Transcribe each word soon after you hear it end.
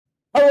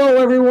Hello,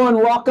 everyone.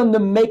 Welcome to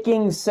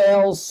Making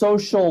Sales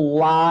Social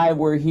Live.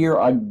 We're here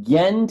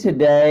again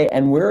today,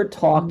 and we're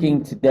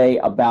talking today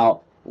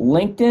about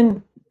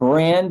LinkedIn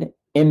brand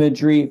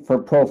imagery for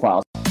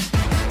profiles.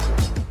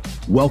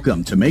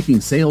 Welcome to Making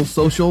Sales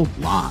Social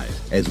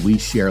Live, as we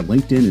share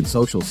LinkedIn and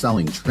social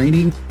selling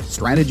training,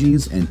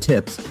 strategies, and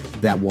tips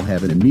that will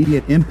have an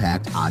immediate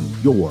impact on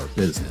your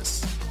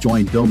business.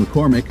 Join Bill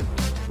McCormick,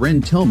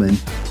 Bryn Tillman,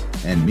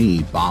 and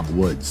me, Bob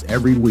Woods,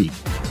 every week.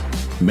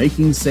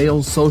 Making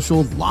Sales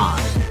Social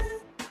Live.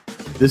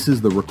 This is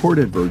the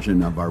recorded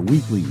version of our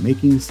weekly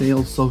Making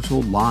Sales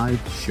Social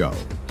Live show.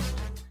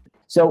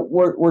 So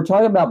we're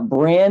talking about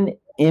brand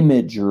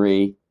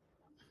imagery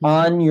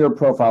on your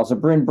profile. So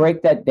Bryn,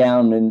 break that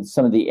down in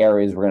some of the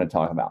areas we're going to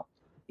talk about.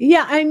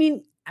 Yeah, I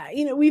mean,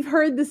 we've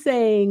heard the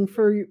saying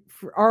for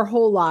our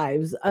whole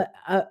lives,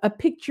 a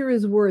picture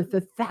is worth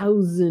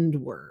 1,000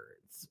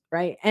 words,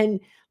 right? And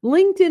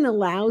LinkedIn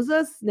allows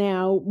us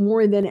now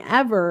more than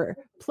ever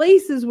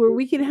places where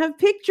we can have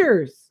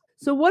pictures.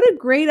 So what a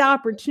great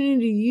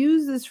opportunity to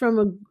use this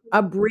from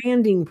a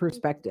branding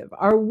perspective.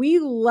 Are we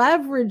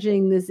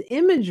leveraging this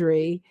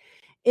imagery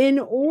in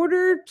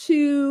order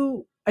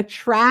to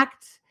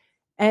attract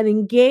and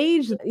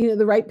engage,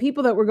 the right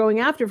people that we're going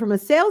after from a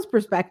sales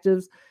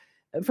perspective?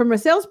 From a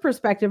sales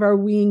perspective, are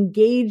we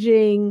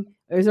engaging?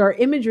 Is our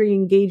imagery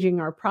engaging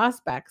our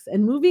prospects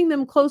and moving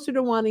them closer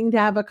to wanting to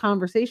have a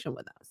conversation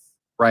with us?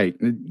 Right.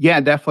 Yeah,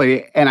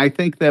 definitely. And I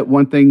think that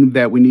one thing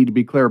that we need to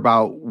be clear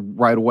about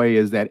right away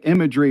is that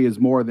imagery is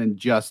more than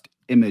just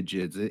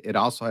images. It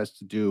also has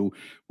to do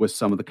with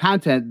some of the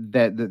content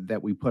that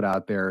we put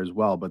out there as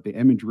well. But the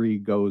imagery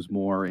goes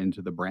more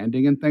into the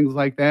branding and things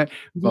like that.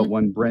 Mm-hmm. But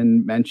when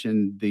Bryn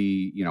mentioned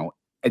the,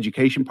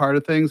 education part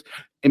of things,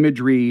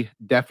 imagery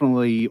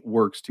definitely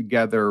works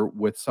together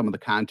with some of the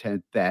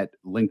content that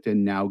LinkedIn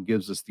now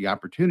gives us the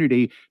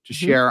opportunity to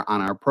share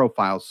on our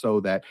profile so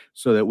that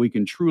we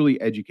can truly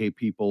educate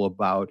people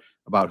about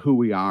who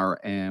we are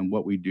and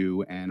what we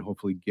do, and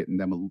hopefully getting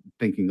them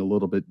thinking a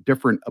little bit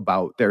different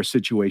about their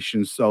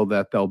situation so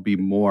that they'll be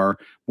more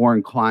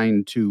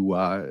inclined to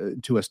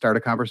start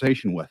a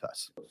conversation with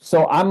us.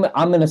 So I'm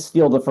going to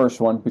steal the first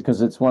one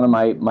because it's one of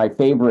my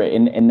favorite,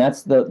 and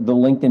that's the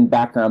LinkedIn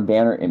background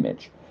banner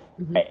image.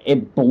 Mm-hmm.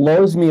 It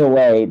blows me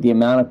away the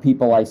amount of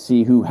people I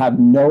see who have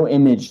no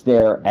image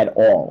there at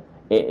all.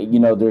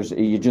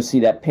 You just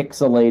see that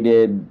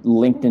pixelated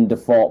LinkedIn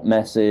default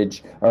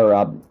message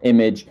or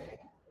image.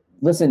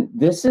 Listen,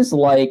 this is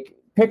like,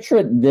 picture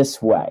it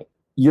this way.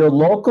 Your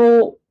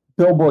local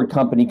billboard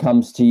company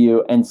comes to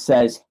you and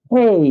says,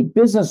 hey,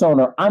 business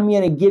owner, I'm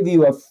going to give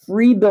you a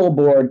free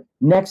billboard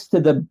next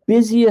to the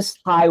busiest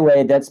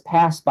highway that's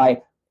passed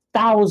by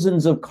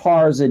thousands of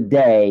cars a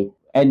day.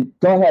 And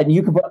go ahead and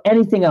you can put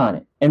anything on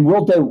it and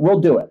we'll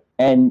do it.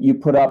 And you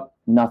put up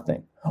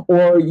nothing.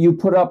 Or you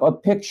put up a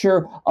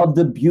picture of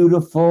the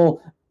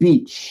beautiful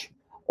beach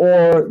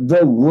or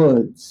the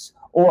woods.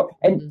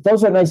 And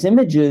those are nice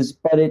images,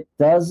 but it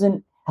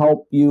doesn't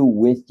help you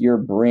with your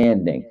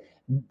branding.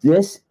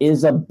 This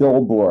is a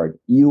billboard.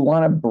 You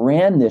want to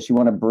brand this. You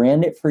want to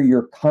brand it for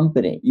your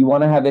company. You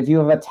want to have, if you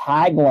have a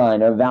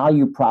tagline, a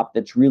value prop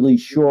that's really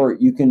short,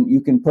 you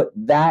can put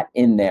that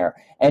in there.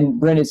 And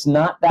Bryn, it's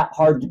not that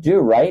hard to do,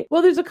 right?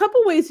 Well, there's a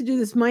couple ways to do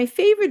this. My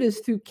favorite is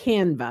through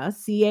Canva,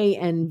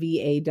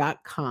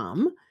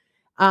 canva.com.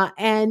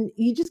 And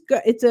you just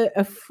go, it's a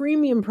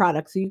freemium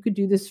product. So you could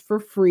do this for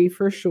free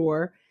for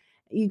sure.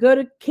 You go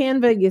to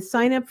Canva, you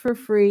sign up for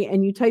free,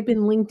 and you type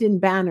in LinkedIn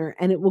banner,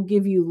 and it will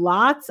give you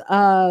lots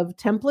of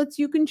templates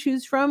you can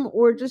choose from,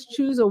 or just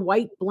choose a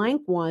white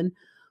blank one,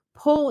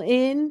 pull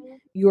in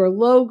your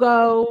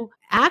logo.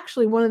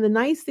 Actually, one of the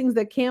nice things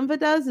that Canva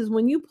does is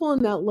when you pull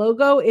in that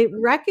logo, it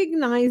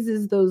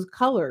recognizes those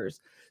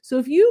colors. So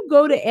if you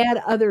go to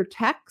add other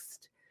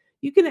text,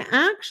 you can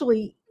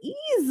actually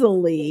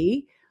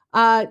easily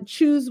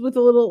choose with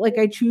a little, like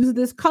I choose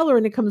this color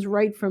and it comes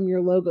right from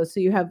your logo. So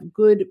you have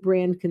good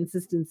brand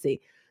consistency.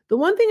 The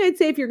one thing I'd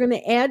say, if you're going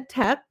to add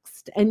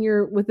text and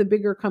you're with a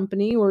bigger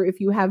company, or if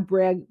you have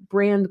brand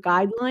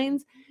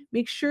guidelines,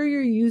 make sure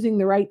you're using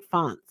the right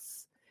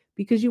fonts,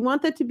 because you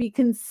want that to be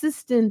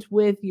consistent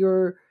with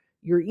your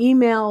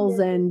emails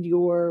and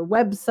your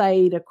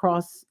website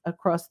across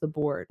the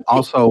board.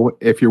 Also,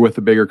 if you're with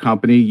a bigger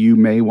company, you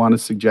may want to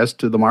suggest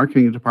to the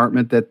marketing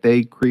department that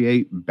they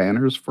create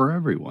banners for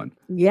everyone.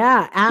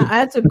 Yeah,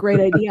 that's a great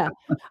idea.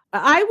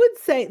 I would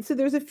say, so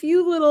there's a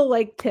few little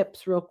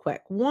tips real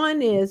quick.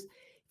 One is,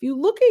 if you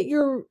look at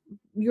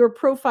your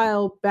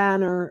profile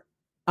banner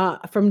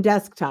from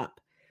desktop,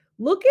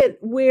 look at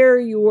where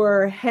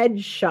your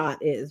headshot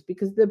is,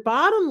 because the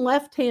bottom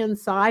left-hand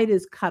side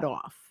is cut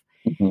off.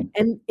 Mm-hmm.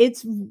 And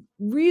it's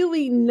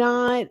really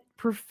not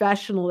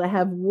professional to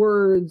have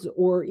words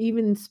or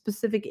even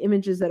specific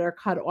images that are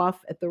cut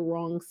off at the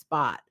wrong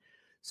spot.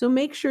 So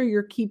make sure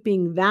you're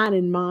keeping that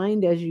in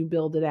mind as you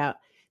build it out.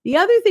 The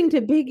other thing,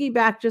 to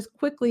piggyback just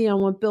quickly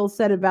on what Bill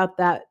said about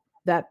that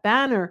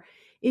banner,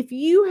 if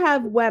you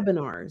have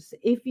webinars,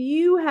 if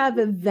you have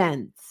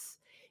events,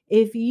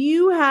 if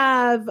you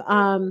have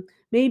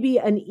maybe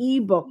an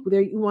ebook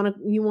there you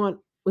want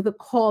with a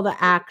call to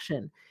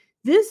action.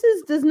 This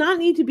does not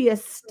need to be a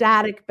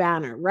static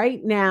banner.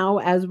 Right now,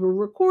 as we're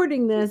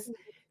recording this,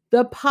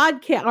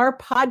 our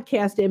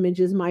podcast image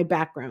is my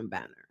background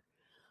banner.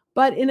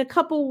 But in a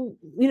couple,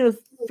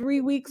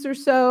 3 weeks or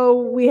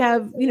so, we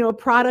have, a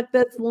product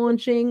that's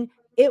launching.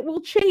 It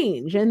will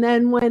change. And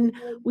then when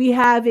we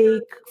have a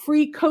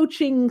free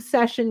coaching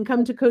session,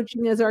 come to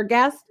coaching as our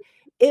guest,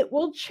 it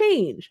will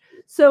change.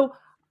 So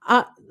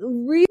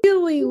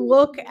really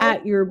look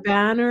at your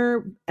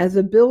banner as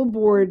a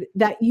billboard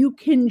that you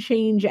can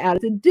change out.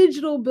 It's a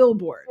digital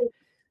billboard.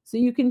 So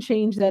you can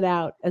change that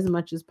out as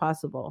much as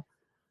possible.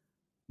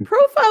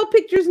 Profile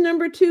pictures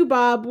number 2,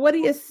 Bob. What do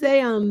you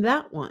say on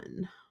that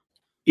one?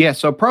 Yeah,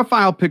 so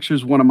profile picture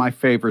is one of my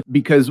favorites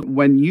because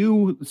when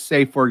you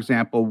say, for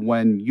example,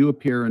 when you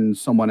appear in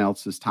someone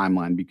else's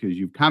timeline because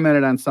you've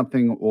commented on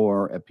something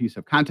or a piece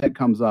of content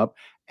comes up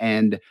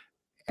and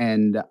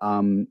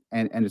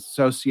it's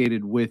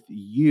associated with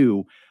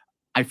you,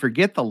 I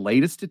forget the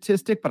latest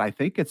statistic, but I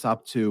think it's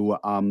up to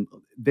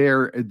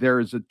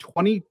there's a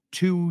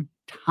 22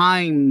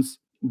 times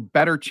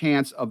better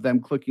chance of them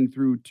clicking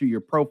through to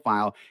your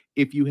profile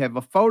if you have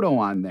a photo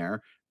on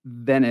there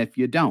than if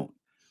you don't.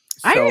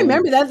 I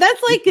remember that.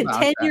 That's like a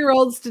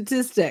 10-year-old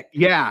statistic.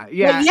 Yeah. But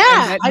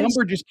yeah. And that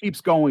number just keeps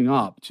going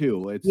up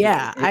too.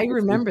 I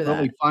remember that. It's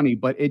really funny,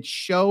 but it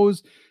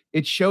shows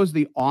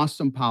the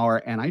awesome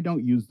power. And I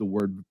don't use the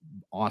word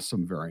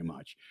awesome very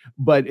much,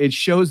 but it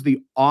shows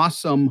the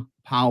awesome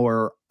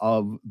power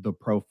of the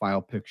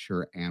profile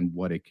picture and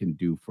what it can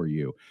do for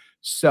you.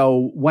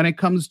 So when it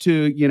comes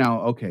to,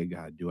 okay,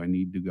 God, do I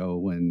need to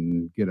go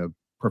and get a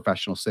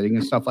professional sitting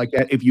and stuff like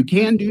that? If you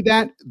can do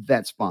that,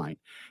 that's fine.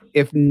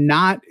 If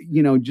not,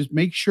 just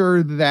make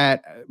sure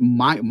that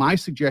my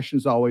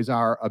suggestions always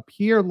are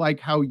appear like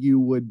how you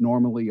would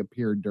normally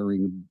appear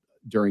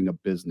during a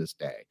business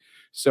day.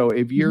 So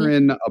if you're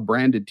in a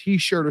branded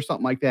t-shirt or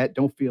something like that,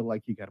 don't feel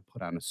like you got to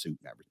put on a suit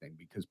and everything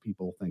because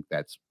people think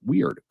that's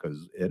weird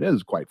because it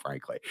is, quite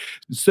frankly.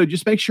 So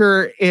just make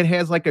sure it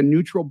has like a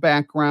neutral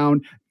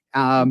background.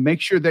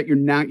 Make sure that you're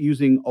not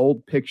using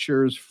old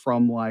pictures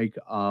from like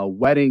a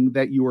wedding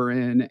that you were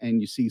in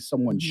and you see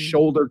someone's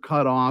shoulder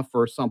cut off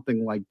or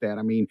something like that.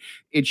 I mean,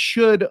 it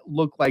should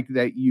look like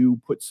that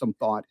you put some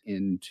thought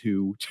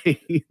into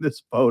taking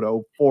this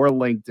photo for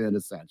LinkedIn,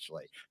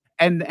 essentially.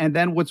 And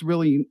then what's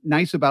really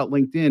nice about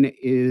LinkedIn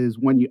is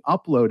when you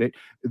upload it,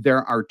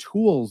 there are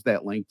tools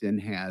that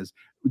LinkedIn has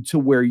to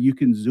where you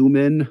can zoom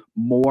in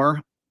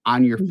more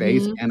on your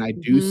face. And I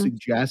do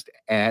suggest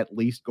at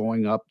least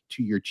going up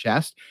to your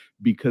chest,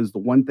 because the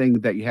one thing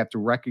that you have to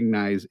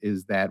recognize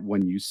is that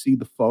when you see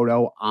the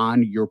photo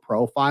on your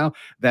profile,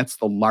 that's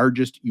the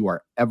largest you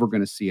are ever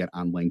going to see it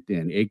on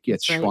LinkedIn. It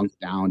gets shrunk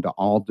down to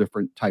all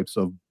different types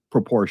of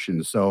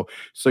proportions. So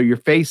your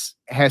face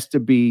has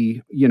to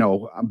be,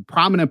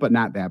 prominent, but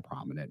not that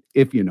prominent,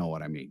 if you know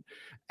what I mean.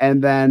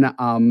 And then,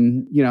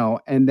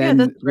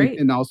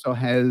 LinkedIn also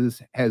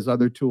has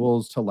other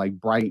tools to like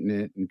brighten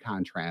it and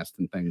contrast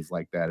and things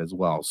like that as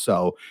well.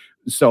 So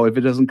if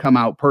it doesn't come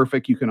out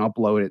perfect, you can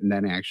upload it and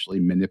then actually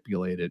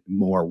manipulate it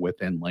more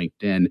within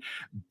LinkedIn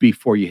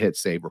before you hit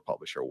save or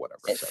publish or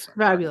whatever. It's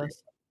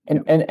fabulous.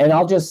 And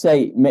I'll just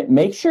say,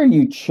 make sure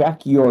you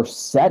check your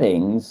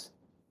settings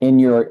in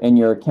your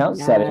account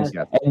settings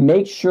and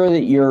make sure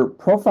that your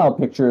profile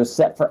picture is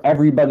set for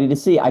everybody to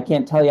see. I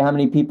can't tell you how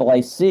many people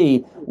I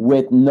see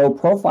with no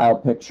profile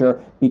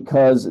picture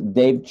because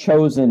they've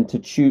chosen to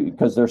choose,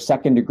 because they're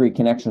second degree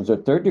connections or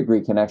third degree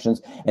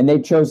connections, and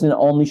they've chosen to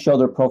only show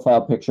their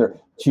profile picture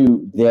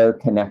to their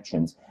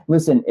connections.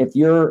 Listen, if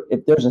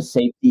there's a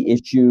safety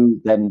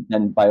issue, then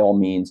by all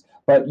means,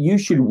 but you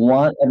should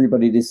want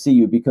everybody to see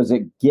you because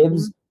it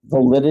gives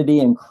validity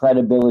and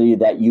credibility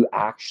that you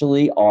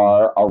actually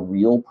are a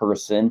real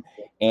person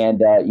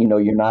and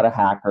you're not a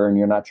hacker and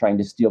you're not trying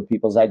to steal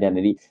people's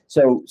identity.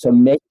 So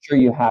make sure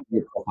you have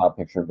your profile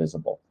picture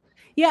visible.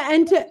 Yeah,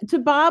 and to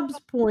Bob's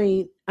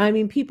point, I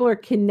mean, people are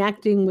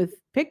connecting with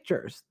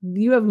pictures.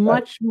 You have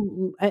much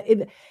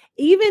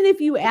even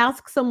if you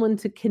ask someone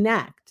to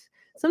connect,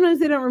 sometimes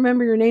they don't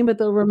remember your name, but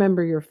they'll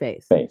remember your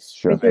face.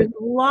 Sure. There's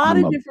a lot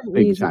of different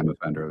reasons. Big time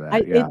offender of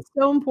that. It's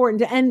so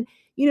important and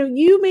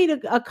you made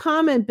a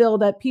comment, Bill,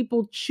 that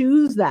people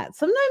choose that.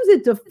 Sometimes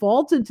it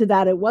defaulted to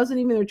that. It wasn't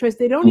even their choice.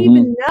 They don't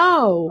even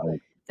know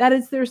that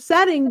it's their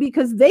setting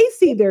because they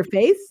see their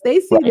face.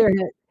 They see their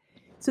head.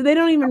 So they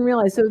don't even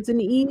realize. So it's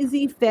an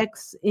easy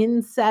fix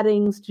in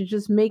settings to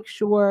just make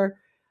sure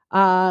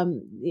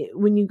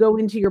when you go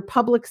into your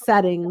public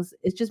settings,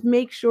 it's just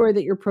make sure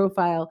that your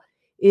profile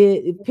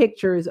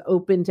picture is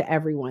open to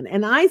everyone.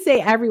 And I say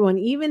everyone,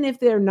 even if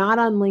they're not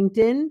on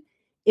LinkedIn,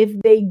 if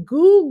they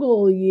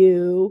Google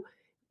you,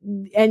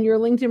 and your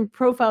LinkedIn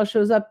profile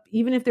shows up,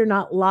 even if they're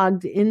not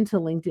logged into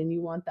LinkedIn, you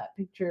want that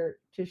picture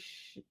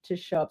to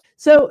show up.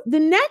 So the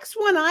next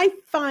one I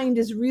find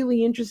is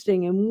really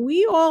interesting, and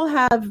we all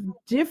have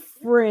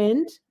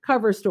different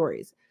cover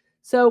stories.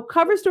 So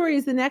cover story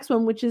is the next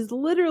one, which is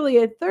literally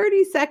a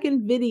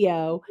 30-second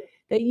video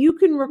that you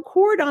can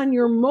record on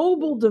your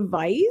mobile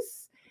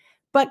device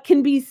but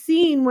can be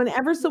seen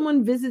whenever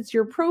someone visits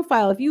your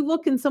profile. If you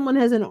look and someone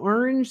has an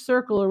orange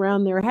circle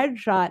around their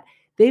headshot,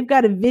 they've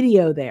got a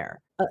video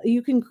there.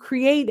 You can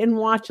create and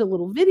watch a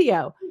little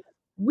video.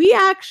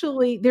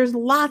 There's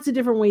lots of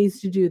different ways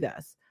to do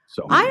this.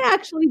 So I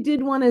actually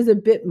did one as a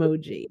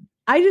Bitmoji.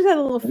 I just had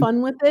a little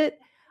fun with it.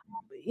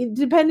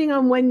 Depending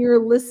on when you're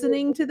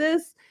listening to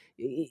this,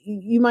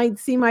 you might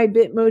see my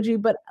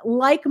Bitmoji, but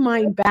like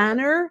my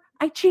banner,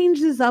 I change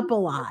this up a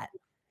lot.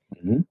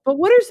 Mhm. But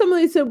what are some of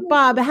these? So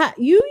Bob,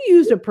 you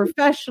used a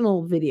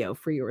professional video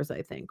for yours,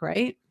 I think,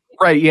 right?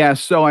 Right. Yeah.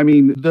 So, I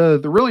mean,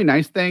 the really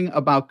nice thing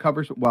about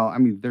covers, well, I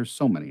mean, there's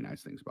so many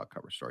nice things about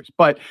cover stories,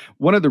 but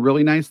one of the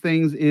really nice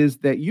things is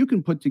that you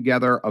can put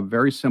together a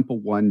very simple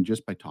one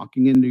just by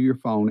talking into your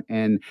phone.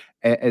 And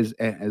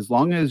as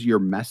long as your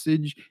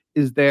message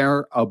is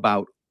there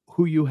about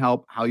who you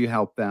help, how you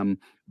help them,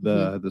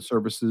 the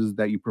services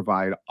that you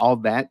provide, all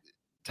that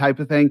type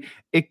of thing,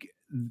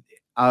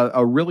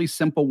 a really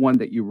simple one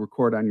that you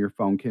record on your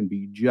phone can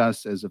be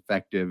just as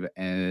effective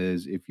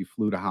as if you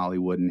flew to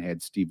Hollywood and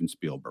had Steven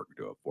Spielberg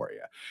do it for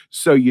you.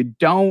 So you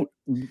don't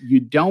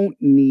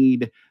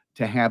need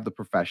to have the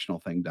professional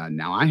thing done.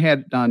 Now, I had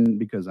it done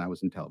because I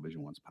was in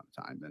television once upon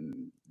a time,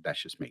 and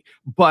that's just me.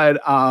 But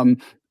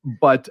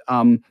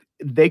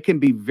they can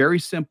be very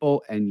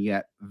simple and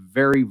yet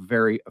very,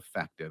 very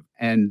effective.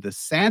 And the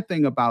sad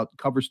thing about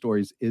cover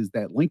stories is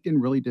that LinkedIn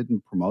really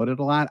didn't promote it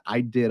a lot. I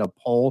did a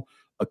poll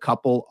a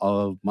couple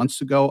of months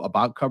ago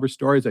about cover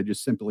stories. I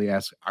just simply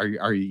asked,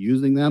 are you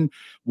using them?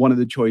 One of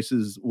the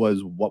choices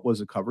was, what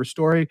was a cover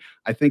story?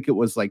 I think it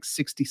was like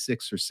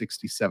 66 or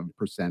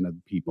 67% of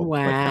the people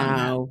clicked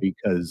on that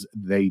because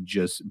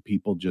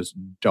people just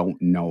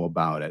don't know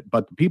about it.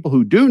 But the people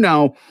who do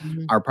know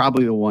are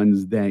probably the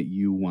ones that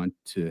you want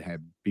to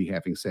be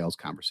having sales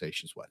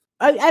conversations with.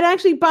 And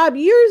actually, Bob,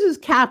 yours is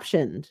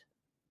captioned,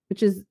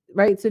 which is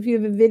right. So if you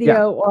have a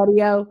video,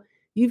 audio,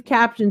 you've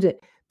captioned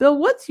it. Bill,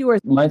 what's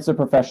yours? Mine's a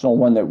professional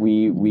one that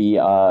we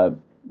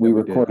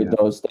recorded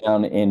those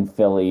down in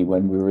Philly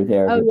when we were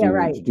there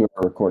to do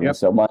a recording. Yep.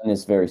 So mine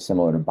is very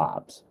similar to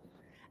Bob's.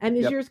 And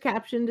is yours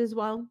captioned as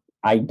well?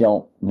 I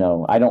don't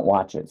know. I don't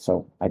watch it,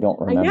 so I don't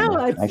remember. I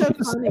know, it's so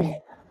funny.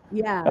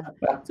 Yeah.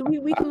 So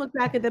we can look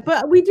back at that.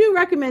 But we do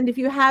recommend, if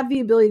you have the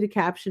ability to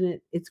caption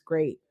it, it's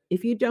great.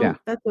 If you don't,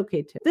 that's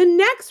okay too. The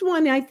next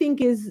one I think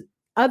is,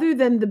 other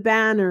than the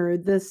banner,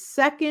 the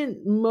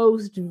second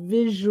most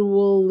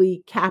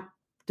visually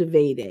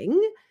captivating,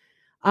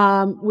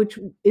 which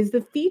is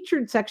the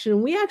featured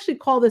section. We actually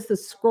call this the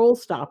scroll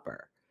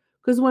stopper,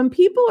 because when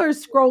people are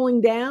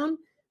scrolling down,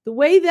 the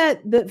way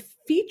that the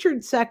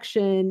featured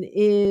section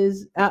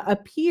is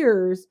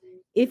appears,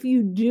 if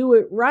you do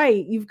it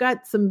right, you've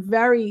got some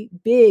very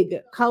big,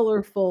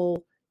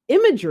 colorful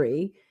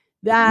imagery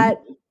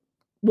that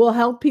will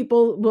help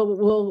people,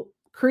 will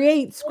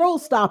create scroll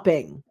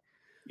stopping.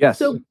 Yes.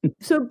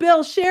 So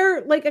Bill,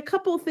 share like a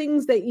couple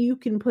things that you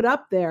can put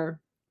up there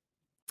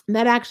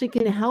that actually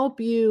can help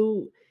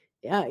you,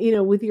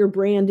 with your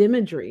brand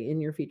imagery in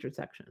your featured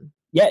section.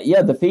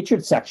 Yeah. The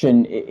featured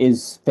section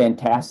is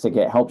fantastic.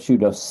 It helps you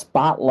to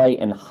spotlight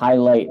and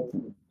highlight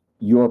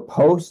your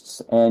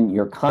posts and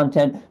your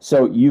content.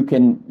 So you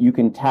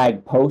can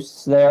tag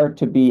posts there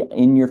to be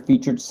in your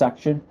featured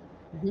section.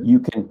 You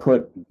can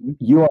put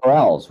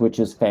URLs, which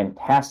is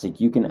fantastic.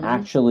 You can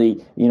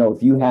actually,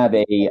 if you have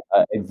a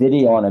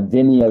video on a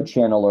Vimeo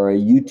channel or a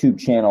YouTube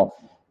channel,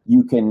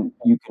 you can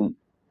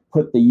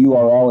put the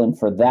URL in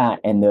for that,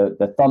 and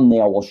the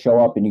thumbnail will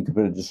show up, and you can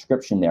put a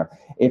description there.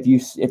 If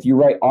you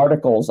write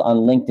articles on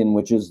LinkedIn,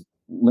 which is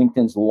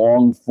LinkedIn's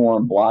long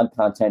form blog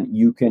content,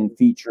 you can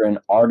feature an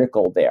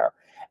article there.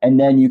 And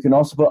then you can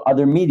also put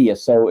other media.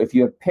 So if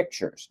you have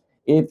pictures,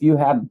 if you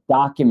have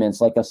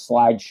documents like a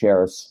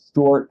SlideShare,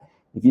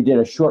 if you did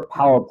a short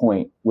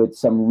PowerPoint with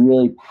some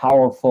really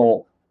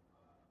powerful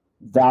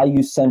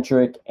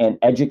value-centric and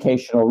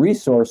educational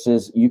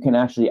resources, you can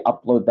actually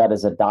upload that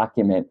as a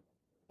document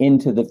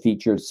into the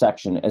featured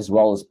section as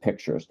well as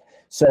pictures.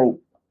 So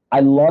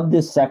I love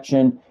this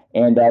section,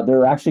 and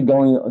they're actually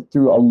going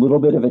through a little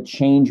bit of a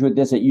change with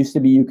this. It used to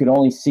be you could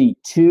only see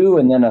 2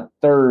 and then a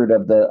third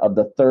of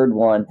the third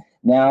one.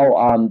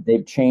 Now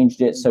they've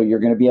changed it, so you're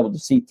going to be able to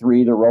see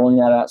 3. They're rolling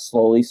that out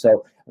slowly.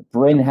 So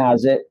Bryn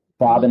has it.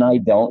 Bob and I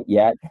don't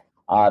yet.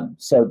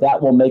 So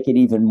that will make it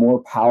even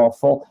more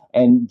powerful.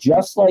 And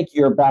just like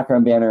your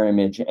background banner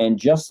image, and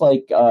just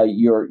like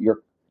your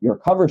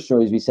cover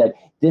stories, we said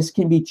this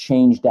can be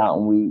changed out,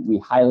 and we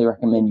highly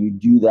recommend you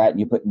do that, and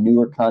you put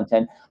newer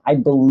content. I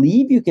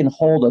believe you can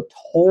hold a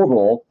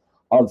total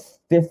of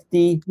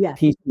 50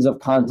 pieces of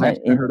content.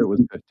 I heard it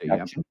was 50.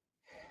 Yeah.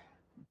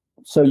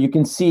 So you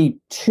can see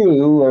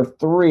 2 or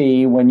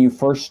 3 when you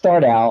first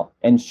start out,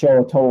 and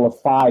show a total of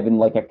 5 in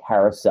like a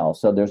carousel.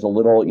 So there's a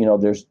little,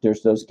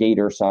 there's those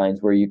gator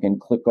signs where you can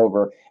click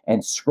over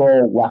and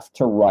scroll left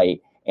to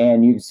right,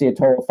 and you can see a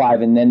total of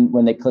 5. And then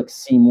when they click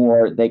see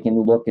more, they can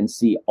look and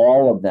see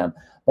all of them.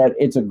 But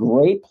it's a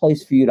great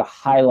place for you to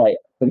highlight.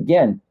 But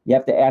again, you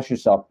have to ask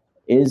yourself,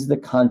 is the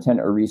content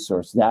a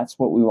resource? That's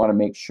what we want to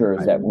make sure,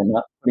 is that we're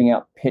not putting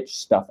out pitch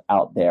stuff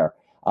out there.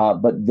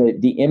 But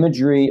the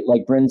imagery,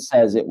 like Bryn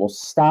says, it will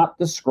stop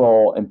the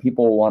scroll and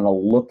people will want to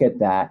look at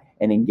that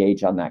and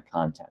engage on that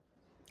content.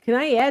 Can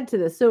I add to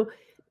this? So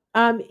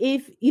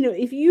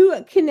if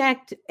you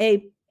connect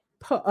a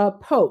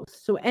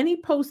post, so any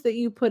post that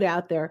you put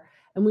out there,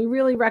 and we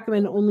really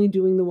recommend only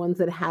doing the ones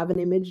that have an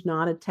image,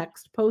 not a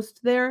text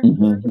post there.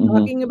 We're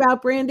talking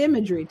about brand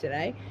imagery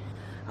today,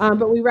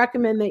 but we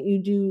recommend that you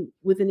do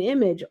with an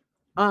image,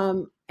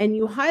 and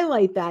you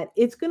highlight that.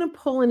 It's going to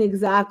pull in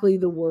exactly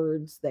the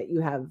words that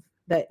you have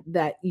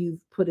that you've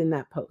put in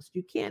that post.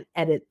 You can't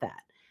edit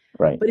that.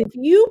 Right. But if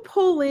you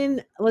pull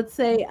in, let's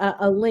say,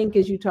 a link,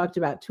 as you talked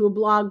about, to a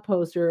blog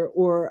post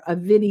or a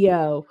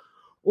video,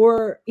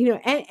 or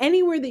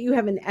anywhere that you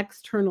have an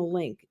external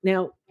link.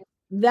 Now,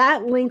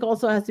 that link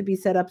also has to be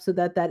set up so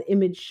that that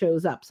image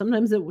shows up.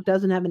 Sometimes it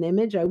doesn't have an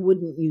image. I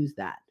wouldn't use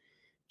that.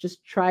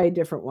 Just try a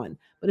different one.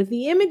 But if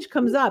the image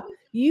comes up,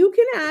 you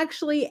can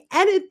actually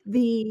edit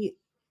the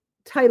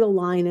title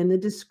line and the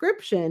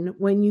description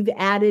when you've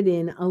added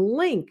in a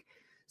link.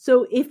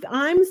 So if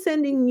I'm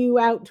sending you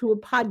out to a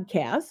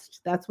podcast,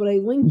 that's what I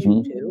linked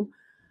you to,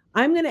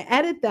 I'm going to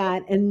edit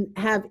that and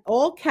have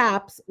all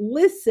caps,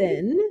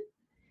 listen,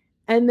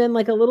 and then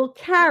like a little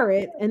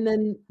caret, and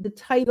then the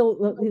title,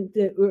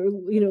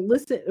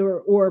 listen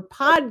or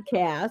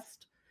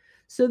podcast,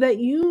 so that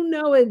you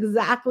know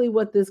exactly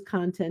what this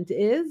content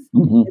is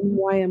and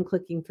why I'm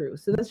clicking through.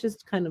 So that's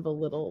just kind of a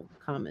little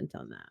comment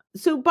on that.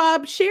 So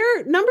Bob,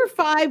 share number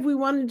 5. We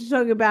wanted to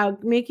talk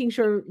about making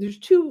sure there's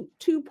two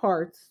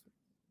parts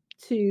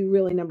to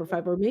really number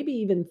 5, or maybe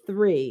even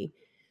 3,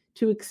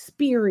 to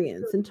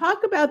experience, and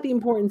talk about the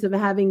importance of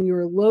having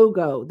your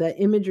logo, the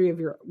imagery of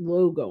your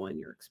logo on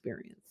your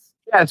experience.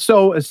 Yeah.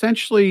 So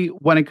essentially,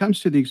 when it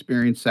comes to the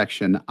experience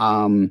section,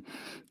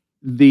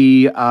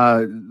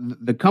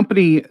 the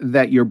company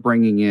that you're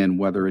bringing in,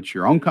 whether it's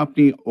your own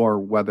company or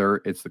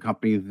whether it's the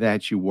company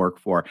that you work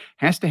for,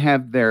 has to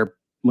have their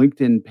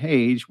LinkedIn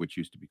page, which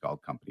used to be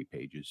called company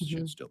pages,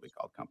 should still be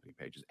called company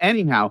pages.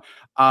 Anyhow,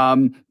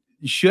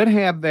 should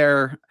have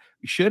their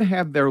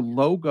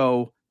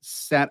logo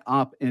set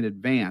up in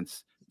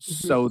advance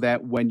so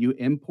that when you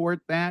import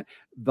that,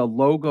 the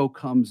logo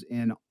comes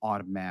in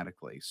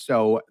automatically.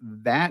 So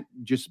that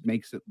just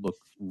makes it look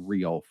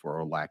real,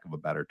 for lack of a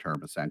better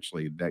term,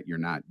 essentially, that you're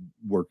not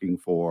working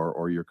for,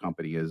 or your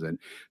company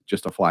isn't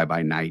just a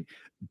fly-by-night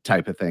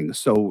type of thing.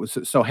 So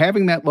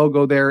having that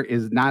logo there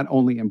is not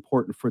only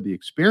important for the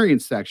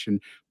experience section,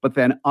 but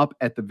then up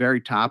at the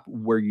very top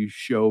where you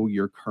show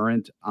your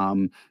current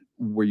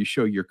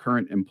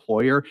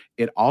employer,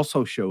 it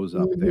also shows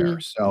up there.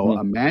 So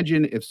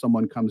imagine if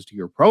someone comes to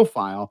your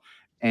profile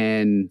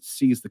and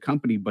sees the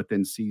company, but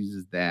then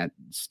sees that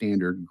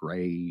standard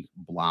gray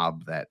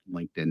blob that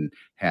LinkedIn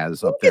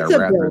has up there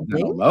rather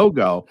than a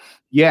logo.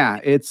 Yeah,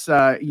 it's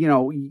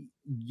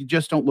you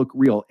just don't look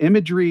real.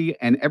 Imagery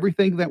and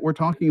everything that we're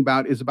talking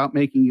about is about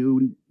making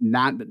you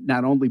not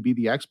only be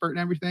the expert in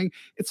everything,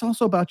 it's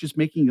also about just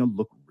making you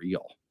look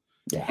real.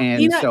 Yeah.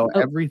 And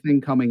everything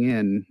coming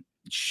in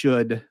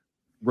should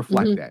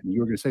reflect that. And you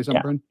were going to say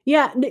something, Bryn?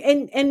 Yeah.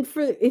 And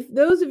for if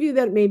those of you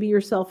that maybe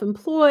you're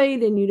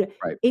self-employed and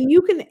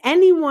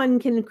anyone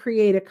can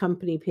create a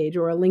company page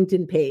or a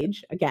LinkedIn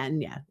page.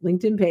 Again,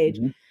 LinkedIn page.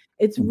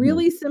 It's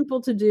really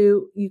simple to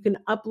do. You can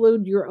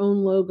upload your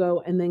own logo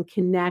and then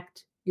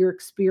connect your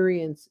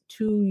experience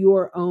to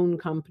your own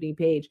company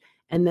page,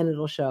 and then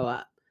it'll show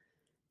up.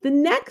 The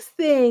next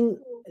thing,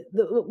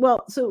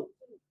 so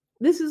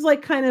this is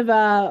like kind of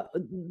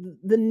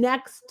the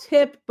next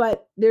tip,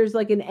 but there's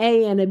like an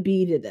A and a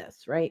B to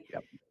this, right?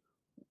 Yep.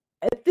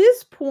 At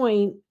this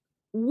point,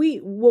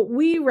 what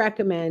we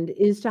recommend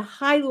is to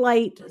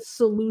highlight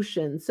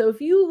solutions. So if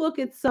you look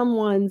at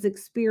someone's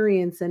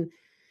experience and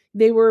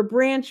they were a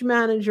branch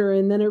manager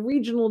and then a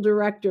regional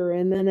director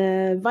and then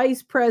a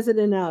vice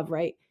president of,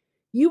 right?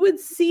 You would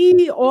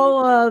see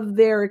all of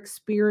their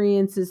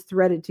experiences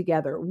threaded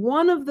together.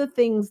 One of the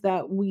things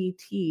that we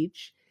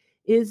teach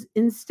is,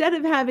 instead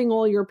of having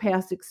all your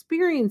past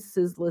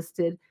experiences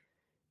listed,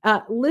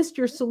 list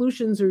your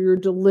solutions or your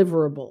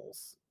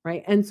deliverables,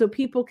 right? And so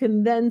people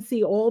can then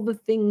see all the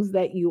things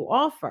that you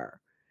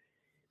offer.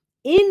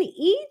 In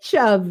each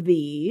of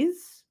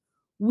these,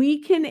 we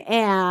can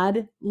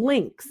add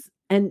links.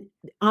 And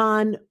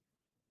on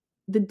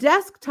the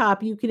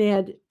desktop, you can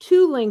add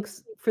 2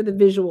 links for the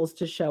visuals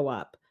to show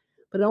up,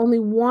 but only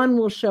one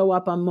will show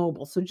up on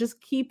mobile. So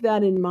just keep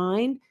that in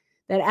mind,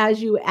 that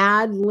as you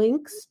add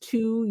links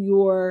to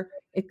your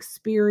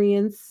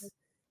experience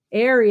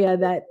area,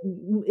 that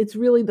it's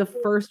really the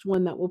first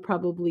one that will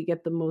probably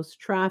get the most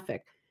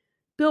traffic.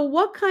 Bill,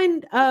 what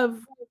kind of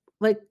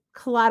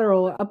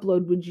collateral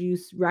upload would you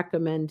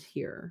recommend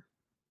here?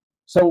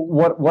 So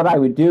what I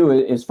would do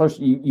is, first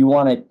you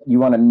want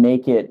to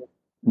make it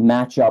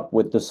match up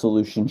with the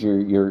solutions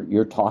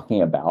you're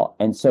talking about.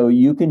 And so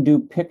you can do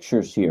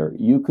pictures here.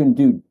 You can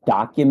do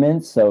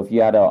documents. So if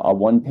you had a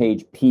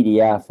 1-page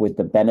PDF with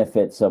the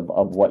benefits of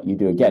what you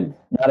do, again,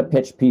 not a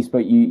pitch piece,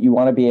 but you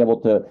want to be able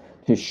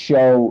to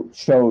show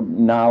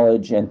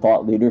knowledge and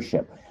thought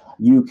leadership.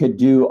 You could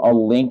do a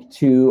link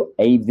to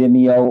a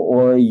Vimeo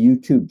or a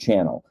YouTube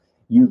channel.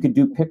 You could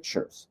do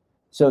pictures.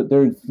 So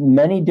there's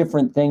many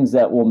different things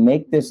that will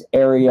make this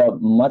area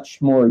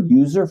much more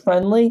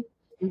user-friendly.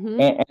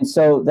 And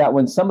so that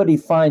when somebody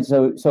finds,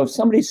 so if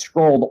somebody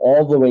scrolled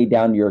all the way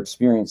down to your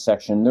experience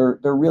section, they're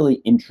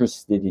really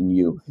interested in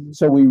you.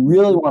 So we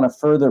really want to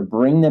further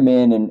bring them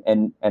in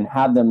and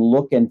have them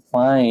look and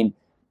find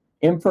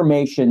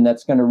information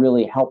that's going to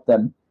really help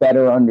them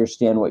better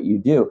understand what you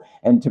do.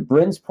 And to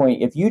Bryn's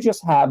point, if you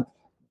just have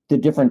the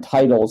different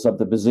titles of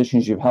the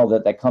positions you've held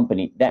at that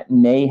company, that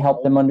may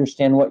help them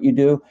understand what you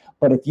do.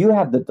 But if you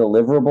have the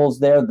deliverables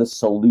there, the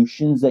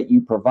solutions that you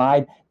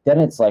provide,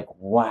 then it's like,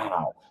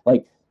 wow.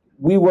 Like,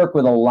 we work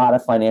with a lot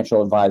of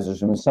financial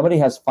advisors. And when somebody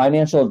has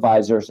financial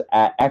advisors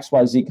at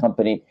XYZ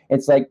company,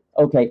 it's like,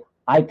 okay,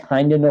 I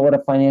kind of know what a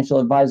financial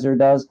advisor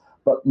does,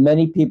 but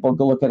many people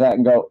go look at that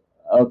and go,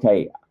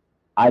 okay,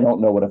 I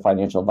don't know what a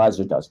financial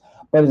advisor does.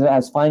 But it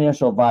has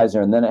financial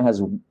advisor, and then it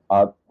has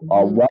a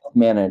wealth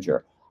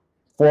manager,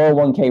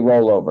 401k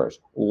rollovers,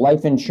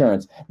 life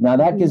insurance. Now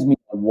that gives me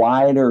a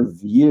wider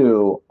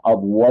view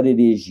of what it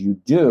is you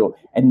do.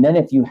 And then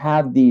if you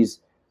have this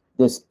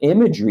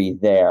imagery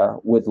there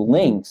with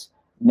links,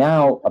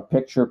 now a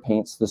picture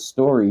paints the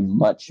story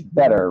much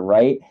better,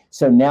 right?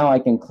 So now I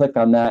can click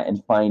on that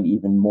and find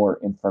even more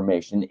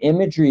information.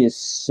 Imagery is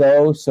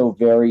so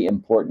very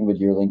important with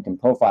your LinkedIn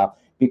profile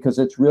because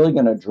it's really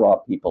going to draw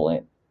people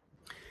in.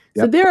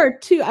 So there are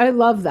two, I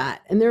love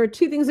that. And there are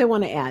two things I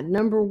want to add.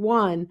 Number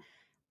one,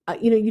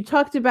 you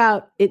talked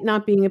about it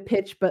not being a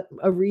pitch, but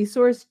a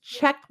resource.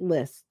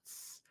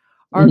 Checklists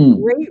are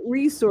great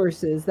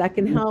resources that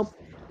can help.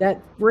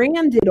 That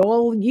branded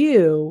all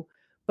you,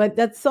 but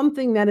that's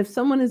something that if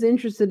someone is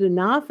interested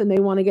enough and they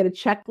want to get a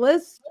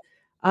checklist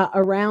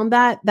around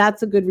that,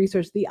 that's a good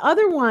resource. The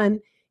other one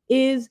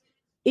is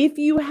if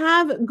you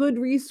have a good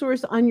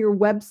resource on your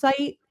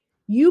website,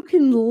 you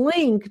can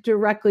link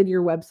directly to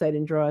your website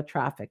and draw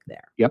traffic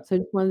there. Yep. So I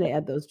just wanted to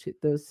add those two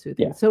things.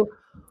 Yeah. So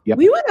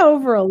we went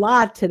over a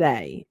lot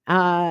today,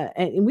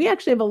 and we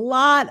actually have a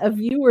lot of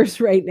viewers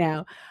right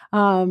now.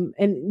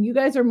 And you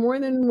guys are more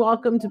than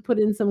welcome to put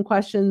in some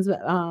questions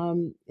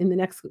in the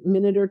next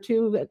minute or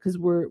two because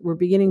we're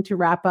beginning to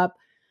wrap up.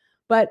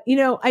 But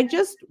I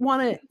just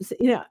want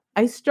to,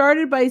 I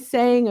started by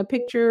saying a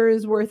picture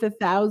is worth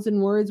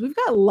 1,000 words. We've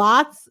got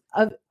lots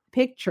of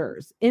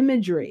pictures,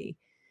 imagery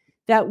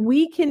that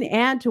we can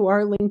add to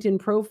our LinkedIn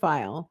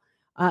profile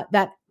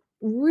that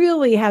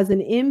really has an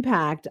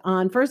impact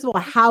on, first of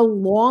all, how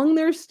long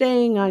they're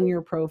staying on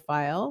your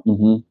profile,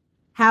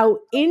 how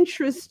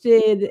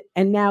interested,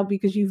 and now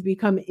because you've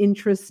become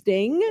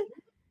interesting,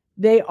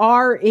 they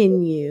are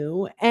in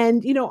you.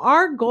 And,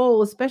 our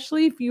goal,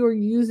 especially if you are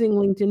using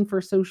LinkedIn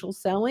for social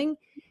selling,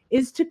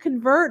 is to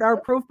convert our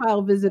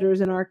profile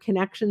visitors and our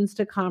connections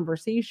to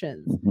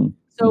conversations.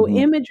 So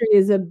imagery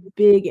is a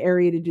big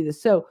area to do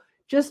this. So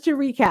just to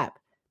recap,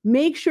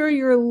 make sure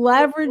you're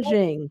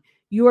leveraging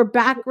your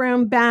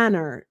background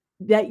banner,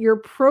 that your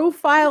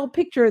profile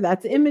picture,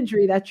 that's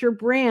imagery, that's your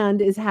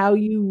brand, is how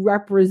you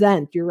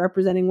represent. You're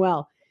representing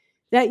well.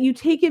 That you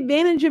take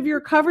advantage of your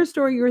cover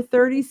story, your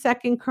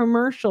 30-second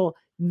commercial,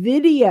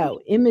 video,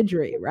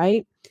 imagery,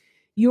 right?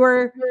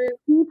 Your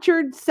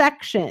featured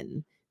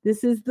section,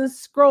 this is the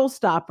scroll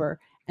stopper,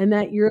 and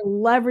that you're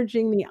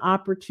leveraging the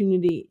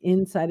opportunity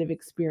inside of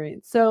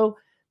experience. So,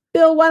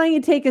 Bill, why don't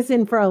you take us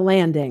in for a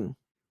landing?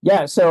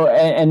 Yeah. So,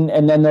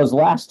 and then those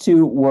last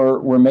two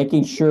were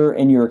making sure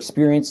in your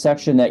experience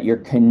section that you're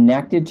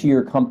connected to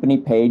your company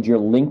page, your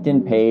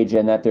LinkedIn page,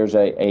 and that there's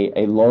a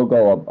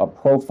logo, a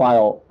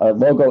profile, a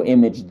logo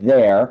image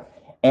there.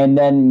 And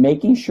then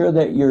making sure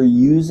that you're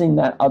using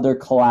that other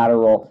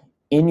collateral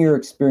in your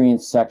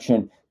experience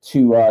section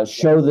to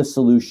show the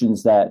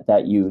solutions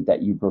that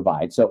you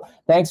provide. So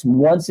thanks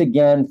once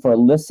again for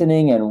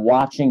listening and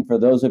watching, for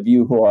those of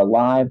you who are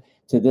live,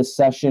 to this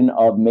session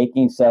of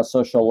Making Sales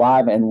Social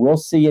Live, and we'll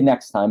see you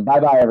next time.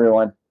 Bye-bye,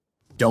 everyone.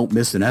 Don't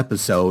miss an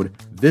episode.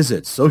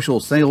 Visit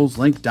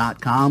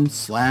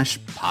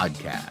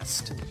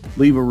socialsaleslink.com/podcast.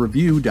 Leave a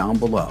review down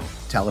below.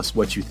 Tell us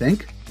what you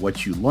think,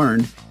 what you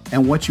learned,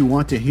 and what you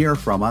want to hear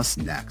from us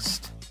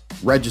next.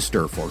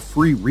 Register for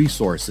free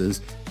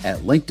resources at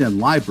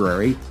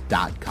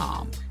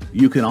linkedinlibrary.com.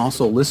 You can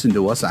also listen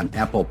to us on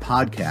Apple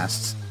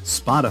Podcasts,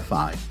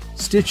 Spotify,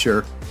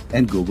 Stitcher,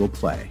 and Google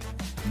Play.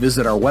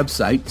 Visit our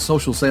website,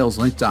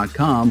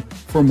 socialsaleslink.com,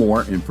 for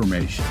more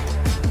information.